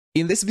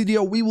In this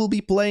video, we will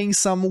be playing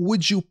some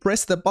Would You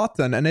Press the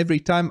Button, and every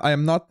time I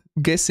am not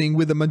guessing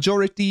with the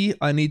majority,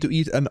 I need to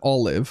eat an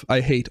olive. I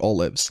hate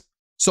olives.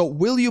 So,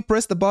 will you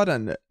press the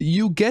button?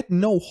 You get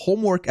no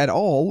homework at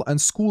all, and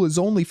school is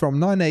only from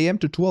 9 AM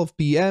to 12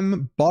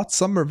 PM, but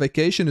summer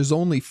vacation is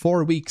only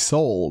 4 weeks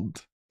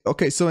old.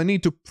 Okay, so I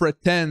need to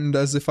pretend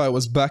as if I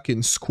was back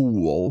in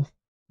school.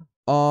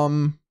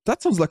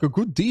 That sounds like a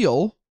good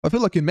deal. I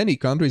feel like in many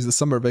countries the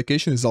summer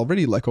vacation is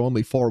already like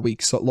only 4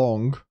 weeks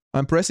long.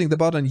 I'm pressing the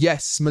button.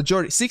 Yes,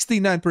 majority,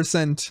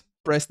 69%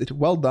 pressed it.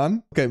 Well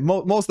done. Okay,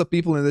 most of the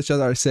people in the chat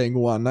are saying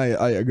 1.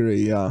 I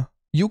agree, yeah.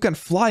 You can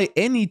fly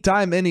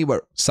anytime,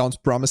 anywhere. Sounds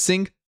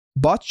promising.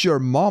 But your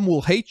mom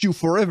will hate you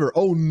forever.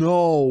 Oh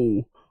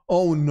no.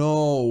 Oh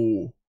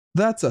no.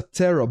 That's a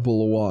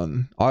terrible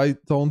one. I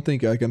don't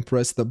think I can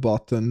press the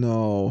button,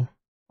 no.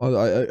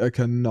 I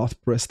cannot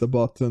press the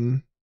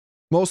button.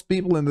 Most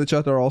people in the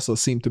chat are also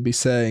seem to be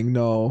saying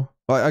no.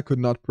 I could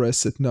not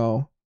press it,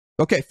 no.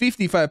 Okay,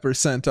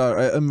 55%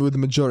 are with the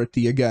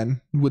majority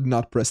again, would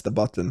not press the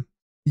button.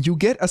 You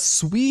get a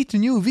sweet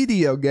new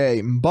video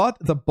game, but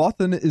the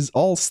button is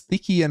all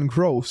sticky and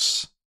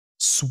gross.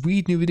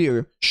 Sweet new video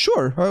game.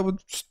 Sure, I would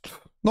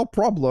no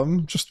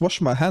problem. Just wash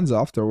my hands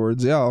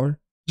afterwards, yeah. Or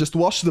just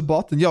wash the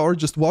button, yeah, or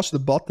just wash the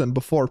button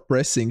before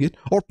pressing it.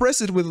 Or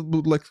press it with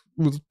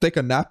take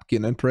a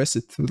napkin and press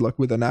it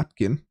with a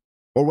napkin.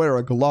 Or wear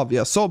a glove,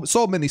 yeah.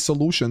 So many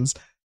solutions.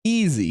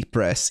 Easy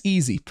press,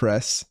 easy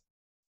press.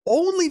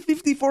 Only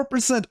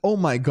 54%, oh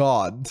my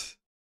god.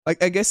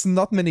 I guess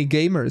not many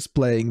gamers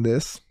playing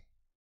this.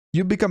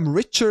 You become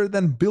richer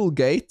than Bill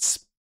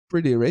Gates.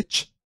 Pretty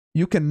rich.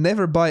 You can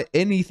never buy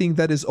anything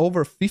that is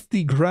over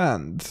 50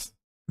 grand.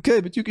 Okay,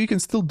 but you can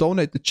still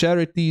donate to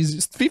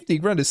charities. 50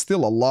 grand is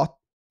still a lot.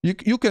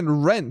 You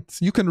can rent.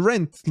 You can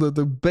rent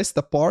the best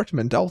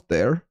apartment out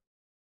there.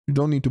 You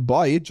don't need to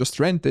buy it, just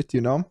rent it, you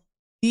know.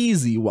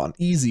 Easy one,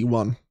 easy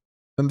one.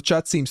 And the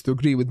chat seems to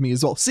agree with me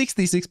as well.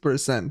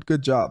 66%,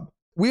 good job.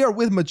 We are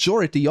with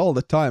majority all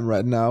the time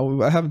right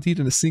now. I haven't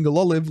eaten a single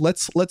olive.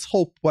 Let's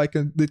hope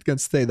it can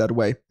stay that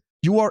way.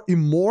 You are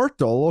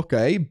immortal,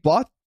 okay,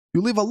 but you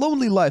live a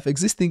lonely life,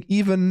 existing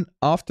even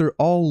after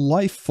all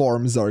life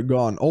forms are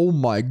gone. Oh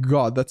my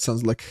god, that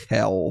sounds like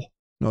hell.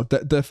 No,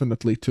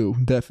 definitely too.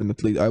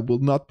 Definitely. I will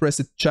not press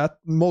it. Chat.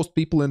 Most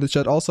people in the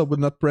chat also would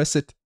not press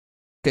it.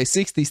 Okay,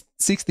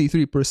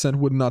 63%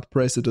 would not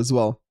press it as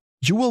well.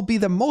 You will be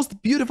the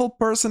most beautiful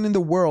person in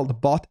the world,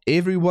 but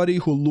everybody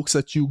who looks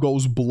at you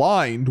goes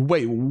blind.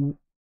 Wait.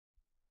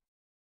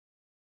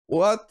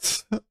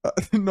 What?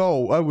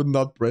 No, I would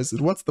not press it.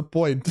 What's the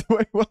point?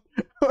 Wait, what?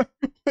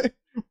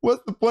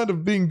 What's the point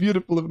of being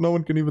beautiful if no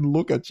one can even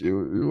look at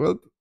you? What?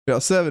 Yeah,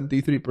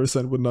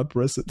 73% would not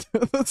press it.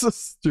 That's a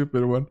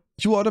stupid one.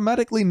 You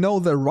automatically know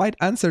the right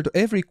answer to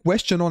every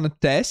question on a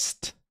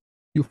test.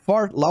 You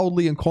fart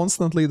loudly and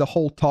constantly the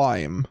whole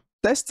time.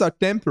 Tests are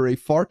temporary,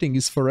 farting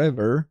is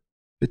forever.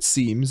 It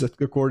seems,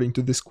 according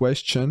to this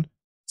question.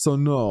 So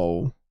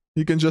no.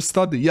 You can just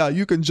study. Yeah,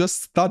 you can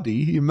just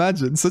study.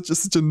 Imagine,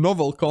 such a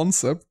novel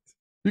concept.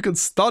 You can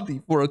study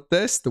for a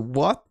test.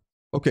 What?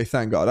 Okay,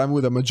 thank god. I'm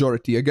with a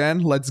majority again.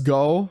 Let's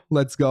go.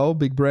 Let's go,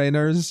 big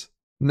brainers.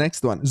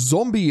 Next one.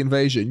 Zombie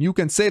invasion. You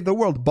can save the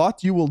world,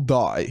 but you will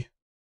die.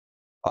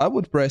 I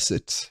would press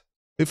it.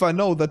 If I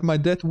know that my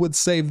death would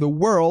save the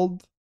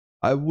world,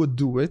 I would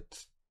do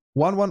it. A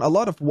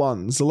lot of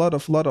ones, a lot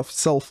of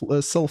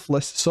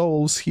selfless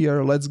souls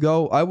here. Let's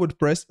go. I would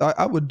press.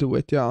 I would do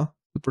it. Yeah,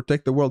 to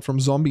protect the world from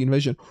zombie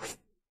invasion.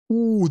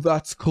 Ooh,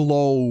 that's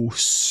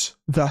close.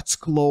 That's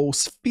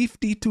close.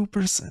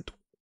 52%,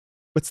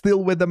 but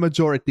still with the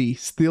majority.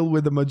 Still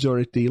with the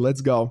majority.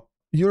 Let's go.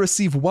 You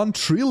receive $1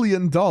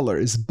 trillion,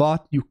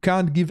 but you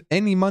can't give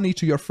any money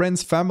to your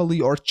friends, family,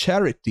 or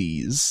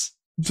charities.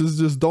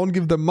 Just don't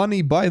give them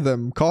money. Buy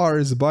them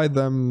cars. Buy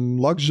them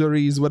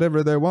luxuries.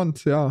 Whatever they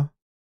want. Yeah.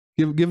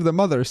 Give them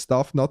other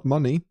stuff, not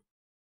money.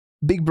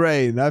 Big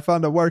brain, I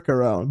found a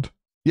workaround.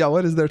 Yeah,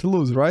 what is there to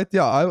lose, right?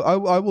 Yeah, I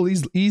will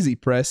easy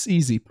press.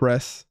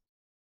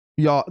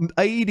 Yeah,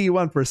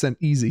 81%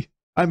 easy.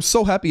 I'm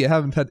so happy I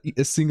haven't had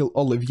a single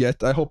olive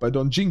yet. I hope I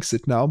don't jinx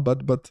it now,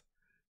 but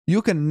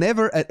you can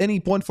never at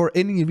any point for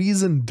any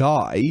reason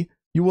die.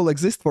 You will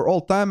exist for all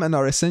time and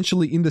are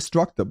essentially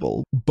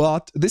indestructible.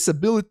 But this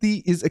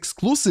ability is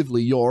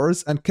exclusively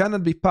yours and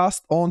cannot be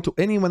passed on to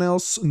anyone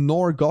else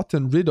nor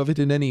gotten rid of it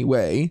in any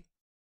way.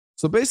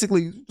 So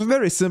basically,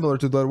 very similar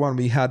to the one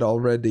we had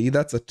already.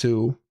 That's a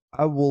 2.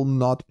 I will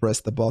not press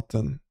the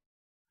button.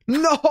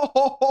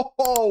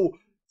 No!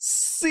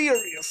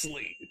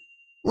 Seriously?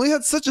 We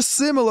had such a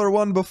similar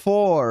one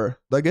before.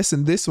 I guess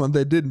in this one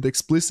they didn't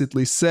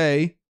explicitly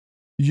say,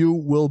 you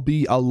will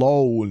be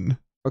alone.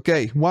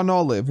 Okay, one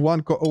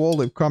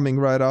olive coming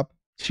right up.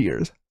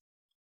 Cheers.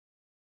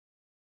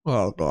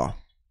 Oh.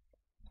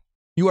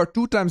 You are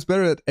 2 times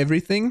better at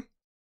everything,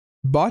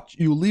 but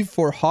you live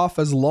for half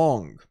as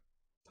long.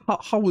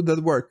 How would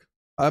that work?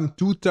 I'm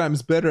 2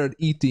 times better at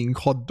eating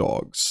hot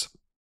dogs.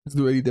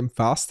 Do I eat them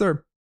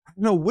faster?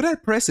 No, would I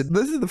press it?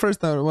 This is the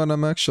first time one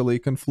I'm actually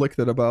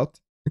conflicted about.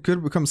 You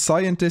could become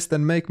scientist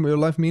and make your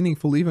life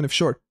meaningful even if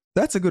short.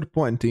 That's a good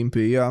point, Team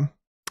P, yeah.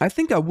 I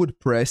think I would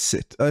press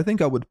it. I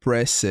think I would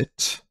press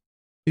it.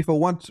 If I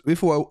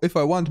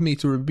want me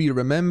to be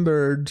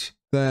remembered,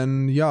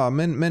 then yeah,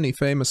 many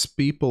famous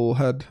people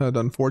had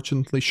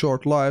unfortunately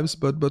short lives,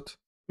 but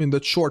in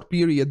that short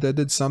period they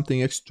did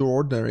something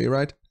extraordinary,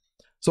 right?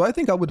 So I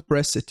think I would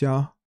press it,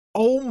 yeah.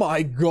 Oh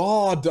my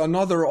god,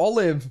 another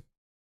olive.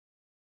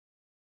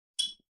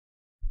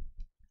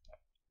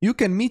 You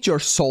can meet your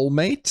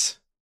soulmate,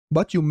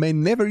 but you may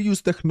never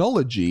use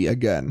technology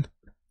again.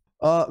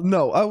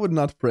 No, I would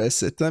not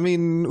press it. I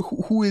mean,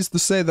 who is to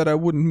say that I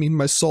wouldn't meet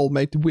my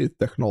soulmate with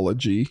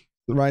technology,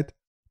 right?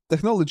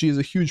 Technology is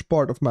a huge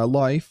part of my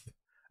life,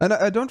 and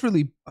I don't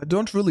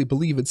really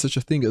believe in such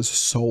a thing as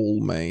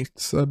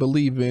soulmates. I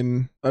believe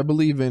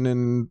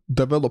in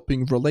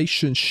developing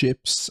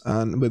relationships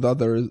and with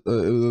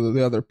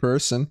the other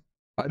person.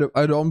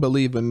 I don't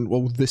believe in,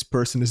 well, this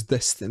person is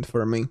destined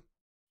for me.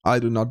 I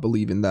do not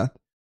believe in that.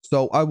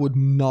 So I would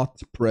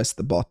not press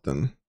the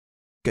button.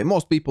 Okay,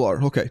 most people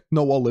are. Okay,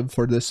 no olive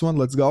for this one.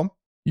 Let's go.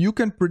 You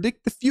can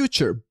predict the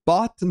future,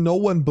 but no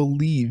one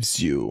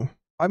believes you.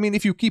 I mean,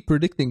 if you keep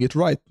predicting it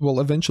right, well,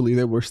 eventually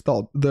they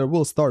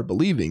will start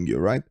believing you,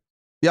 right?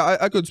 Yeah,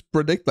 I could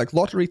predict like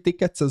lottery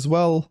tickets as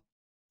well.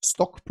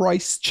 Stock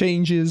price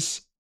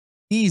changes.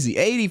 Easy,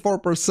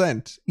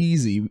 84%.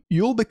 Easy.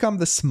 You'll become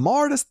the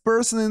smartest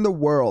person in the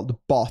world,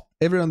 but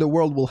everyone in the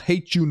world will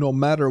hate you no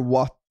matter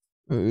what.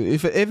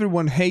 If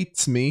everyone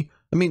hates me,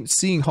 I mean,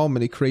 seeing how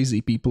many crazy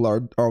people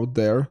are out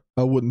there,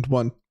 I wouldn't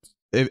want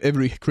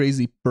every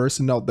crazy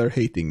person out there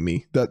hating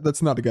me.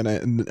 That's not gonna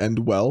end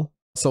well.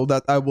 So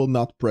that I will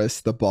not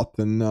press the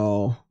button,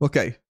 no.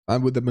 Okay,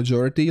 I'm with the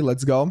majority,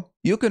 let's go.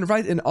 You can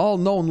write in all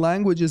known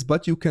languages,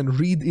 but you can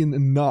read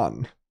in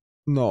none.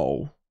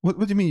 No. What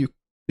do you mean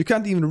you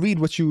can't even read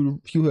what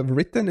you have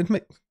written?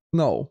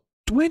 No.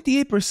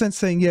 28%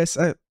 saying yes.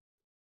 I'm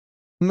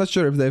not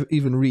sure if they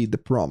even read the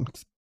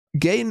prompt.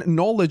 Gain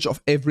knowledge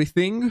of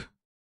everything,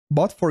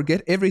 but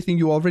forget everything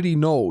you already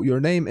know. Your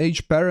name,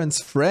 age,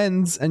 parents,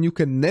 friends, and you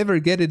can never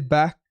get it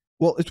back.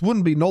 Well, it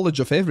wouldn't be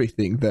knowledge of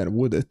everything then,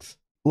 would it?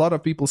 A lot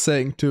of people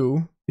saying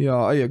too. Yeah,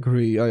 I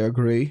agree.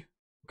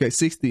 Okay,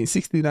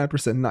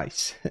 69%,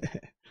 nice.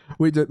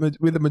 with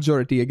the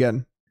majority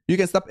again. You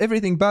can stop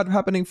everything bad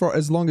happening for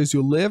as long as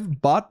you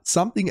live, but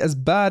something as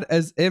bad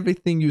as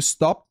everything you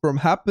stopped from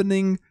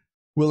happening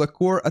will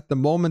occur at the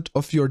moment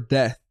of your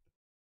death.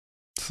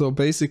 So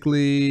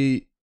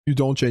basically, you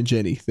don't change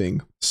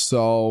anything.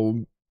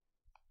 So,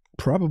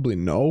 probably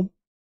no.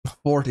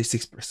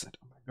 46%.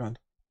 Oh my god.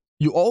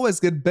 You always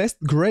get best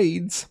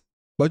grades,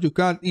 but you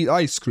can't eat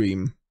ice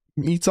cream.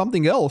 Eat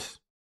something else.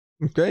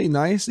 Okay,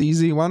 nice,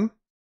 easy one.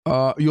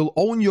 You'll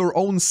own your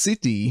own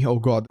city. Oh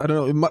god, I don't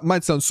know. It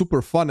might sound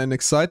super fun and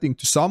exciting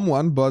to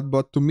someone,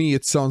 but to me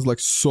it sounds like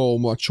so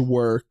much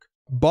work.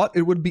 But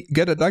it would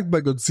get attacked by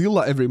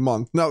Godzilla every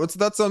month. Now,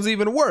 that sounds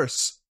even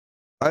worse.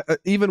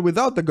 Even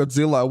without the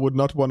Godzilla, I would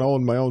not want to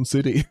own my own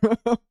city.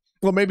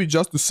 Well, maybe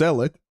just to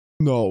sell it.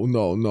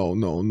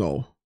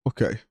 No.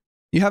 Okay.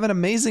 You have an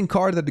amazing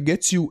car that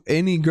gets you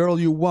any girl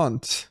you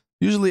want.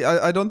 Usually,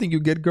 I don't think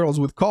you get girls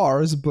with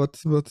cars,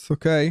 but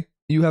okay.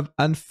 You have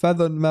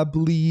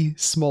unfathomably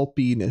small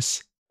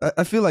penis.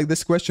 I feel like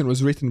this question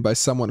was written by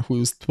someone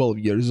who's 12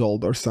 years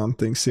old or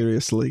something,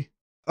 seriously.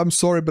 I'm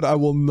sorry, but I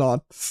will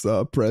not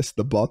press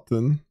the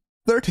button.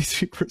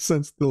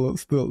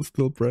 33%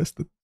 still pressed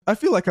it. I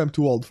feel like I'm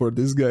too old for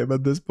this game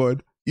at this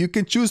point. You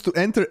can choose to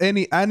enter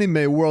any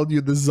anime world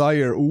you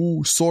desire.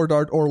 Ooh, Sword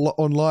Art or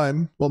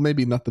Online. Well,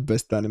 maybe not the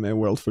best anime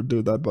world for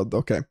do that, but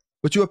okay.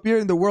 But you appear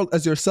in the world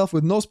as yourself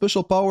with no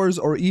special powers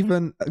or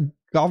even a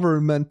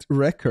government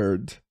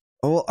record.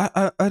 Well,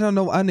 I don't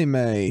know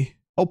anime.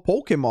 Oh,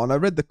 Pokemon. I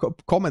read the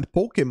comment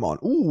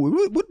Pokemon.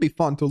 Ooh, it would be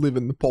fun to live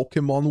in the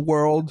Pokemon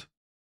world.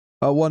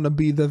 I want to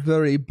be the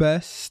very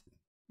best.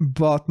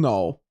 But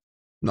no.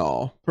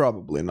 No,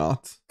 probably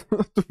not.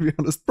 To be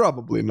honest,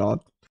 probably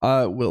not.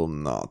 I will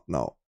not,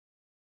 no.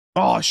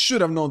 Oh, I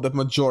should have known that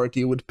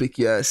majority would pick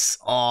yes.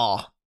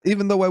 Oh.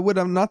 Even though I would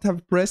have not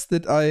have pressed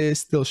it, I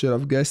still should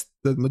have guessed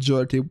that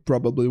majority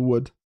probably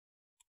would.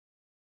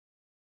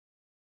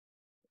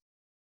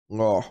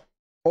 Oh.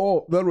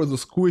 Oh, that was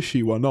a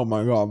squishy one. Oh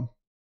my god.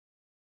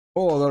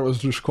 Oh, that was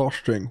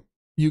disgusting.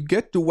 You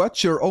get to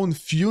watch your own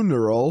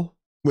funeral.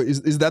 Wait,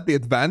 is that the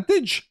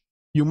advantage?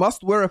 You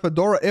must wear a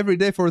fedora every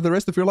day for the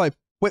rest of your life.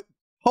 Wait,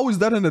 how is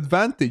that an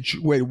advantage?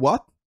 Wait,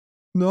 what?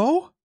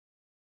 No?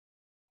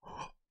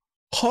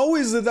 How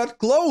is it that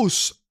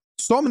close?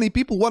 So many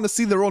people want to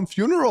see their own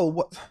funeral.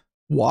 What?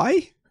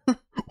 Why?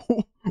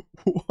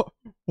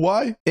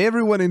 Why?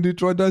 Everyone in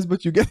Detroit dies,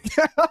 but you get...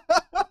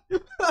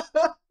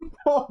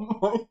 Oh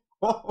my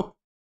god.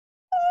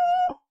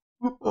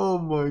 Oh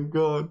my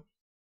god.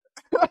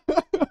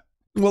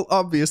 Well,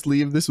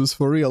 obviously, if this was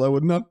for real, I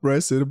would not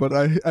press it, but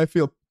I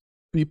feel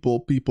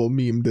people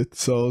memed it,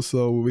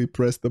 so we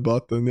pressed the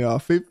button. Yeah,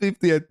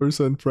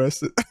 58%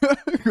 pressed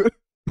it.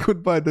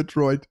 Goodbye,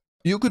 Detroit.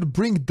 You could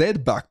bring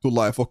dead back to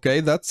life, okay?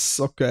 That's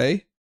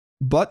okay.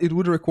 but it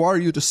would require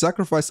you to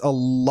sacrifice a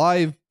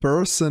live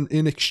person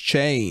in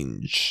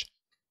exchange.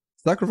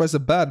 Sacrifice a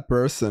bad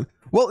person.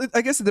 Well,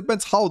 I guess it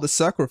depends how the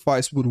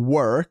sacrifice would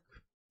work.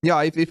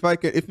 Yeah, if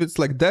it's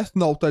like Death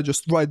Note, I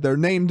just write their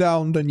name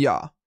down, then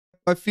yeah.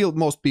 I feel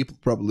most people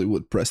probably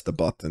would press the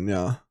button,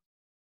 yeah.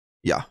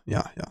 Yeah.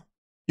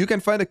 You can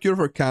find a cure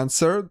for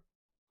cancer.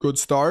 Good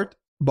start.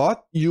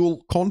 But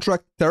you'll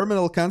contract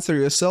terminal cancer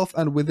yourself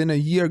and within a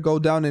year go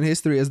down in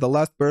history as the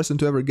last person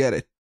to ever get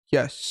it.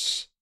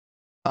 Yes.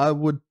 I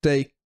would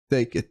take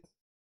it.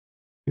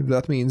 If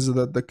that means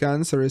that the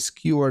cancer is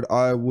cured,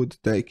 I would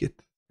take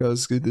it.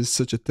 Because it is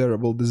such a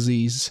terrible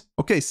disease.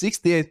 Okay,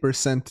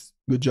 68%.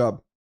 Good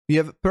job. You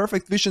have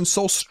perfect vision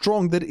so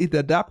strong that it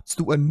adapts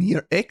to a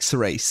near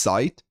X-ray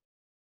sight.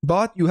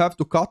 But you have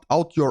to cut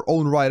out your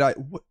own right eye.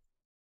 What?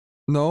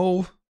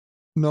 No.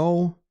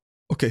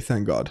 Okay,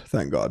 thank God.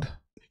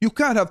 You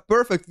can't have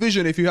perfect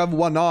vision if you have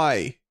one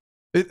eye.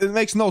 It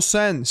makes no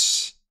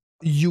sense.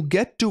 You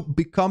get to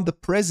become the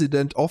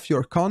president of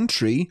your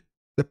country.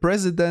 The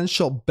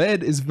presidential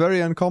bed is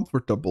very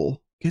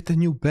uncomfortable. Get a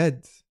new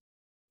bed.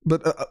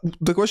 But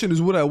the question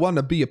is, would I want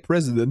to be a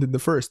president in the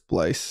first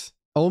place?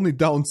 Only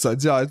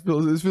downsides. Yeah, it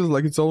feels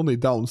like it's only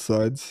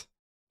downsides.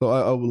 So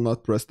I will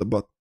not press the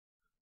button.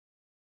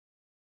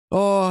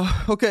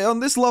 Oh, okay.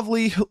 On this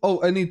lovely.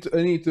 Oh, I need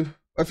to.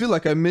 I feel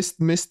like I missed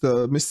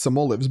some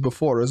olives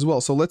before as well.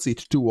 So let's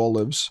eat 2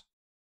 olives.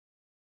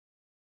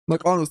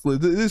 Like honestly,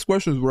 these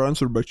questions were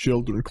answered by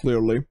children.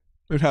 Clearly,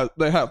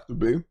 they have to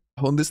be.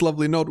 On this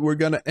lovely note, we're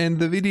gonna end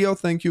the video.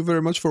 Thank you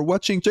very much for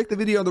watching. Check the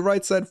video on the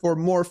right side for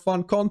more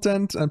fun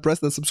content and press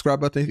the subscribe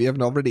button if you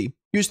haven't already.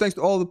 Huge thanks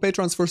to all the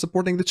patrons for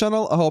supporting the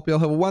channel. I hope you'll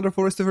have a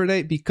wonderful rest of your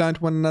day. Be kind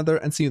to one another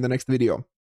and see you in the next video.